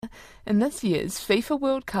And this year's FIFA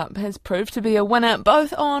World Cup has proved to be a winner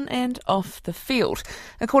both on and off the field.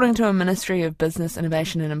 According to a Ministry of Business,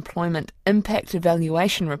 Innovation and Employment impact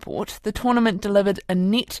evaluation report, the tournament delivered a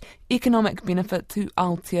net economic benefit to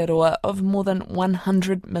Aotearoa of more than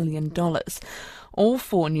 $100 million. All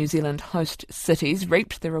four New Zealand host cities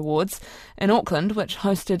reaped the rewards. In Auckland, which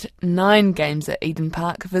hosted 9 games at Eden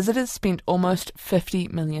Park, visitors spent almost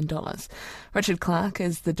 $50 million. Richard Clarke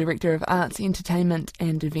is the Director of Arts, Entertainment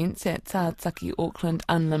and Events at Tataki Auckland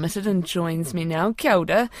Unlimited and joins me now. Kia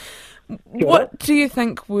ora. What do you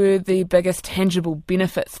think were the biggest tangible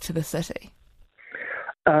benefits to the city?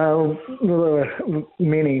 Well, there were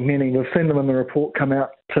many. We've seen them in the report come out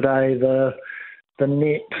today. The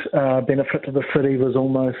net benefit to the city was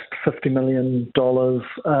almost $50 million.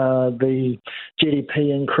 The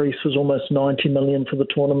GDP increase was almost $90 million for the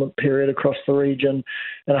tournament period across the region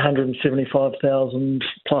and 175,000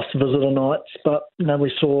 plus visitor nights. But,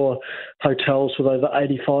 we saw hotels with over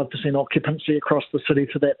 85% occupancy across the city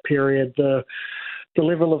for that period. The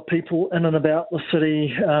level of people in and about the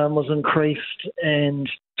city was increased, and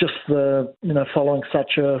just following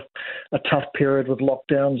such a tough period with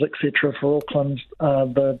lockdowns, etc. for Auckland,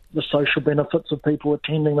 the social benefits of people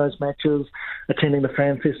attending those matches, attending the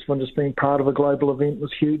fan festival and just being part of a global event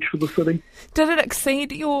was huge for the city. Did it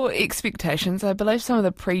exceed your expectations? I believe some of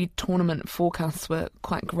the pre-tournament forecasts were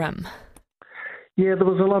quite grim. Yeah, there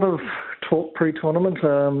was a lot of talk pre-tournament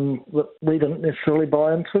that we didn't necessarily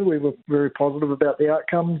buy into. We were very positive about the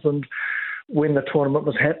outcomes, and when the tournament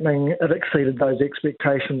was happening, it exceeded those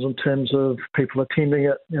expectations in terms of people attending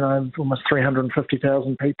it. Almost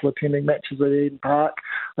 350,000 people attending matches at Eden Park.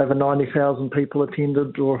 Over 90,000 people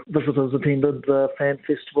attended, or visitors attended, the fan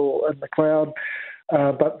festival in the Cloud.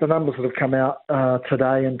 But the numbers that have come out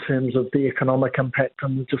today in terms of the economic impact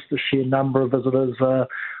and just the sheer number of visitors are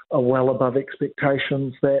well above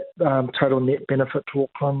expectations. That total net benefit to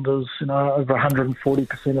Auckland is over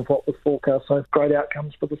 140% of what was forecast. So great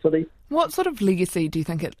outcomes for the city. What sort of legacy do you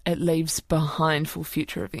think it leaves behind for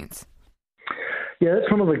future events? Yeah,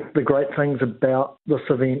 that's one of the great things about this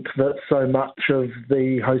event, that so much of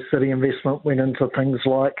the host city investment went into things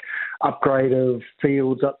like upgrade of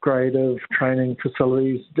fields, upgrade of training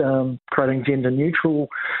facilities, creating gender-neutral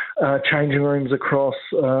changing rooms across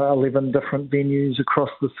 11 different venues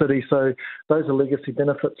across the city. So those are legacy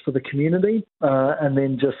benefits for the community, and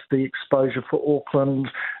then just the exposure for Auckland,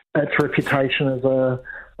 its reputation as a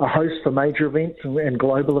host for major events and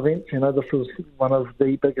global events. This was one of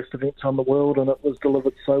the biggest events on the world, and it was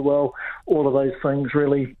delivered so well. All of those things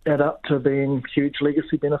really add up to being huge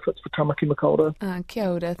legacy benefits for Tamaki Makaurau. Kia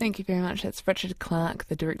ora. Thank you very much. That's Richard Clarke,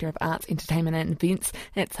 the Director of Arts, Entertainment and Events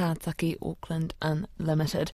at Tataki Auckland Unlimited.